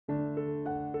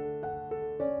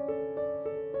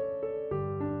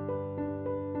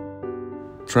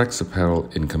Trax Apparel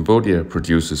in Cambodia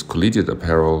produces collegiate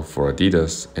apparel for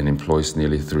Adidas and employs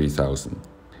nearly 3,000.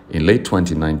 In late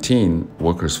 2019,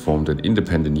 workers formed an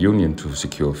independent union to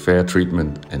secure fair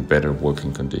treatment and better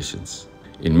working conditions.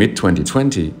 In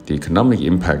mid-2020, the economic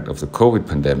impact of the COVID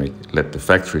pandemic led the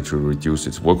factory to reduce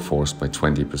its workforce by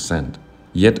 20%.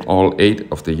 Yet all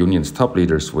 8 of the union's top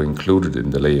leaders were included in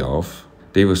the layoff.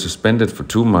 They were suspended for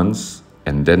 2 months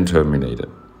and then terminated.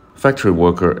 Factory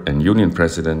worker and union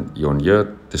president Yon Yert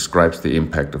describes the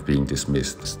impact of being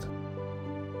dismissed.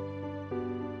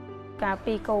 កាល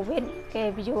ពី COVID គេ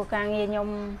បញ្យួរការងារខ្ញុំ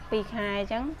 2 ខែអ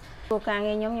ញ្ចឹងការ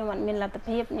ងារខ្ញុំអត់មានលទ្ធ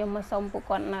ភាពខ្ញុំមកសុំពួក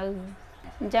គាត់នៅ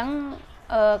អញ្ចឹង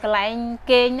កន្លែង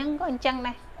គេងហ្នឹងក៏អញ្ចឹង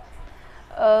ដែរ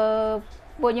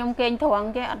ពួកខ្ញុំគេងត្រង់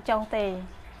គេអត់ចុះទេ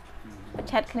ប្រ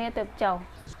ឆាត់គ្នាទៅចុះ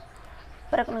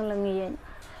ព្រឹកនឹងល្ងាច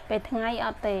ពេលថ្ងៃអ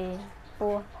ត់ទេ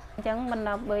ពោះអញ្ចឹងមិនដ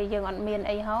ល់បើយើងអត់មាន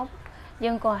អីហូប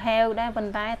យើងក៏ហែវដែរប៉ុ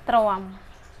ន្តែទ្រាំ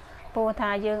ពោះថា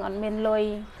យើងអត់មានលុយ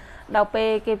ដល់ពេល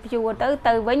គេព្យួរ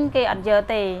ទៅវិញគេអត់យក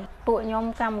ទេពួកខ្ញុំ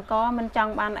កម្មករមិនច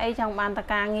ង់បានអីចង់បានត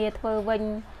ការងារធ្វើវិញ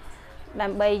ដើ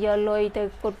ម្បីយកលុយទៅ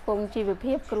ផ្គត់ផ្គង់ជីវ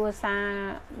ភាពគ្រួសារ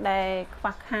ដែលខ្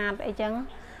វះខាតអីចឹង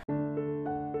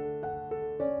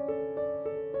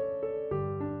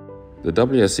The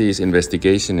WSC's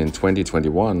investigation in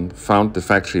 2021 found the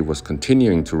factory was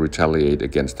continuing to retaliate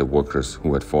against the workers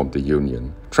who had formed the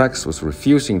union. Trax was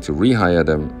refusing to rehire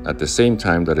them at the same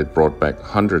time that it brought back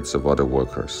hundreds of other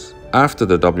workers. After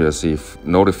the WSC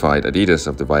notified Adidas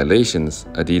of the violations,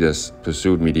 Adidas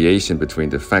pursued mediation between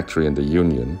the factory and the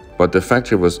union, but the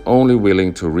factory was only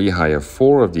willing to rehire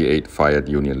 4 of the 8 fired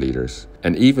union leaders.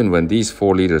 And even when these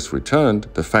 4 leaders returned,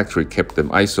 the factory kept them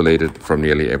isolated from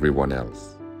nearly everyone else.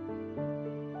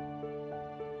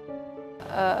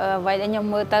 vậy để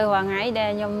nhom mưa tới vào ngày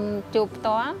để nhom chụp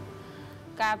to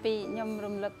cà pi nhom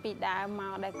rung lực pi đá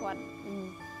màu để còn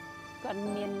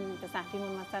miềnภาษาที่มั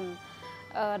นมาสั่น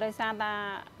โดยซาตา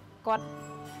กด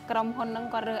กรมคนนั้น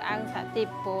ก็เรืออังสาจิบ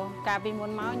ปูกาปีมุ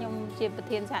นเมาส์ยมจีบประเ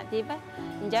ทศสาจิบอ่ะ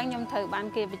ยังยมถือบ้าน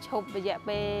เก็บไปชบไปแยะไป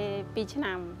ปีชน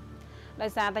ำโดย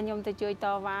ซาตายมจะช่วยต่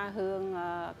อว่าเฮือง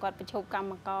กดไปชบกรรม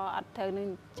ก็อัดเธอหนึ่ง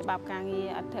ฉบับการเงีย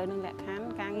อัดเธอหนึ่งแหละคัน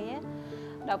การเงีย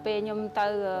เราไปยมเตอ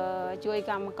ช่วย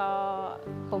กรรมก็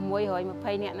ผมมวยหอยมาเพ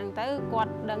ย์เนี่ยนั่งเตอกด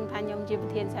ดังทานยมจีบปร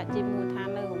ะเทศสาจิบมูทาน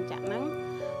เลยผมจัดนั้น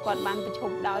กดบ้านไปช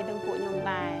บดอยดังปุ่ยยมไ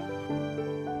ด้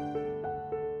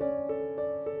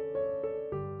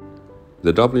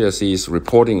The WSC's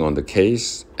reporting on the case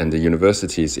and the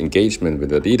university's engagement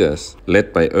with Adidas led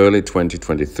by early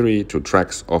 2023 to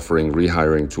Trax offering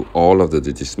rehiring to all of the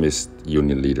dismissed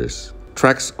union leaders.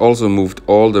 Trax also moved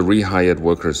all the rehired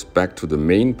workers back to the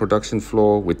main production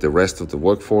floor with the rest of the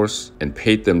workforce and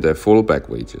paid them their full back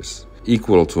wages,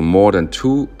 equal to more than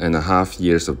 2.5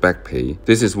 years of back pay.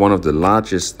 This is one of the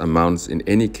largest amounts in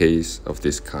any case of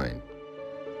this kind.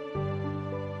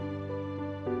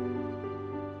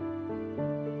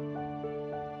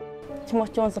 ឈ្មោះ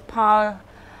ជួនសុផល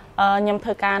ខ្ញុំធ្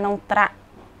វើការក្នុងត្រាក់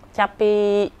ចាប់ពី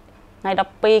ថ្ងៃ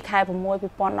 12 ខែ 6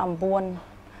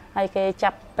 2019 ហើយគេចា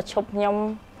ប់ប្រជុំខ្ញុំ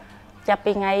ចាប់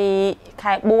ពីថ្ងៃ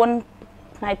ខែ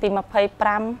 4 ថ្ងៃទី 25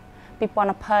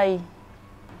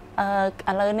 2020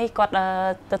 ឥឡូវនេះគាត់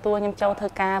ទទួលខ្ញុំចូលធ្វើ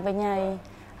ការវិញ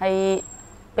ហើយ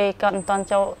ពេលគាត់មិនតន់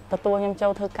ចូលទទួលខ្ញុំចូ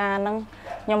លធ្វើការហ្នឹង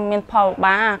ខ្ញុំមានផល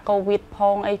បាកូវីដផ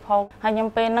ងអីផងហើយខ្ញុំ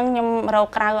ពេលហ្នឹងខ្ញុំរក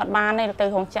ក្រៅអត់បានទេទៅ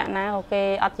រោងចក្រណាក៏គេ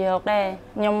អត់យកដែរ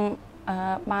ខ្ញុំ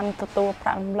បានទទួលប្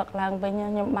រាក់រំលឹកឡើងវិញ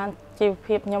ខ្ញុំបានជីវ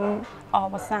ភាពខ្ញុំអ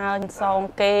បអរសាសង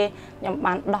គេខ្ញុំ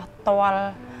បានដោះតល់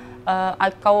ឲ្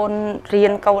យកូនរៀ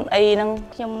នកូនអីហ្នឹង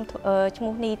ខ្ញុំឈ្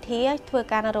មោះនីធាធ្វើ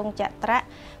ការនៅរោងចក្រត្រាក់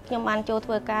ខ្ញុំបានចូល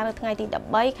ធ្វើការនៅថ្ងៃទី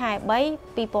 13 ខែ 3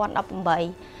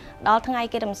 2018 ដល់ថ្ងៃ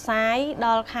គេរំសាយដ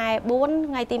ល់ខែ 4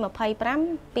 ថ្ងៃទី 25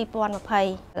 2020 ឥ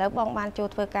ឡូវបងបានចូល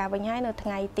ធ្វើការវិញហើយនៅថ្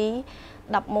ងៃទី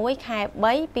 11 ខែ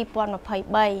 3 2023 បន្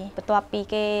ទាប់ពី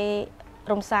គេ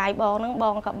រំសាយបងហ្នឹងប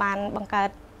ងក៏បានបង្កើត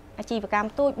អាជីវកម្ម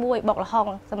ទូចមួយបុកល្ហុង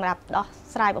សម្រាប់ដោះ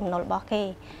ស្រាយបំណុលរបស់គេ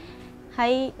ហើ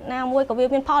យណាមួយក៏វា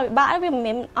មានផលវិបាកវាមិន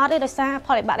មែនអត់ទេដោយសារផ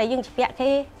លវិបាកដែលយើងជាពាក់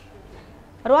គេ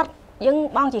រត់យើង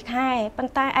បងជាខែប៉ុ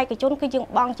ន្តែឯកជនគឺយើង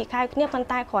បងជាខែគ្នាប៉ុន្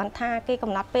តែគ្រាន់ថាគេ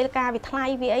កំណត់ពេលការវាថ្លៃ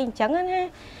វាអីអញ្ចឹងណា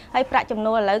ហើយប្រាក់ចំ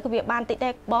ណូលឥឡូវក៏វាបានតិចដែ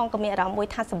របងក៏មានអារម្មណ៍មួយ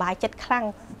ថាសប្បាយចិត្តខ្លាំង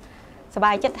សប្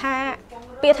បាយចិត្តថា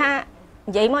ពាក្យថា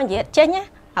និយាយមកនិយាយចេញណា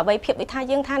អ្វីភាពដូចថា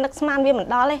យើងថានឹកស្មានវាមិន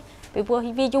ដល់ទេពីព្រោះ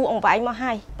វាយូរអង្វែងមក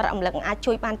ហើយប្រាក់រំលឹកអាច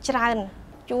ជួយបានច្រើន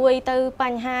ជួយទៅប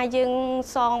ញ្ហាយើង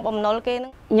សងបំណុលគេហ្នឹ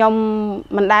ងខ្ញុំ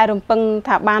មិនដែលរំពឹង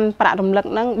ថាបានប្រាក់រំលឹក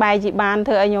ហ្នឹងបែរជាបាន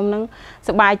ធ្វើឲ្យខ្ញុំហ្នឹងស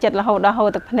ប្បាយចិត្តរហូតដល់ហូរ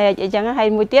ទឹកភ្នែកអីចឹងហើយ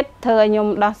មួយទៀតធ្វើឲ្យខ្ញុំ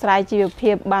ដោះស្រាយជីវ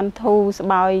ភាពបានធូរស្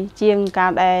បើយជាងកា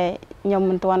លដែល ខ្ញុំ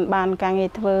មិនទាន់បានការងា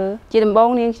រធ្វើជាដំបូង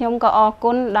នាងខ្ញុំក៏អរ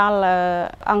គុណដល់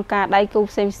អង្គការដៃគូ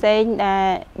ផ្សេងដែល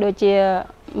ដូចជា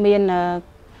មាន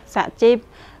សហជីព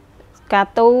កា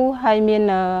ទូហើយមាន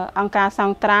អង្គការស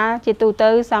ង្ត្រាជាទូទៅ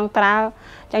សង្ត្រា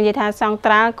ចឹងនិយាយថាសង្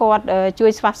ត្រាគាត់ជួ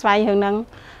យស្វាស្វែងរឿងហ្នឹង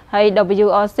ហើយ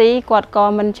WRC គាត់ក៏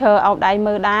មិនឈរអោបដៃ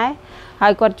មើលដែរហើ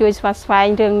យគាត់ជួយស្វាស្វែង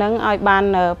រឿងហ្នឹងឲ្យបាន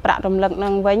ប្រាក់រំលឹកហ្នឹ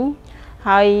ងវិញ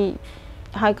ហើយ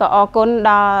ក៏អរគុណ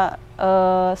ដល់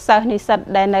សិស្សនិស្សិត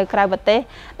ដែលនៅក្រៅប្រទេស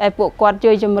ដែលពួកគាត់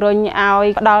ជួយជំរុញឲ្យ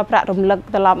ផ្ដល់ប្រាក់រំលឹក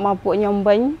ត្រឡប់មកពួកខ្ញុំ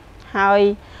វិញហើយ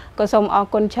ក៏សូមអរ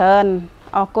គុណច្រើន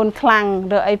អរគុណខ្លាំង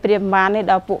ឬអីព្រាបបាននេះ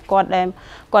ដល់ពួកគាត់ដែល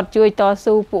គាត់ជួយត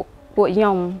ស៊ូពួកខ្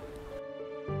ញុំ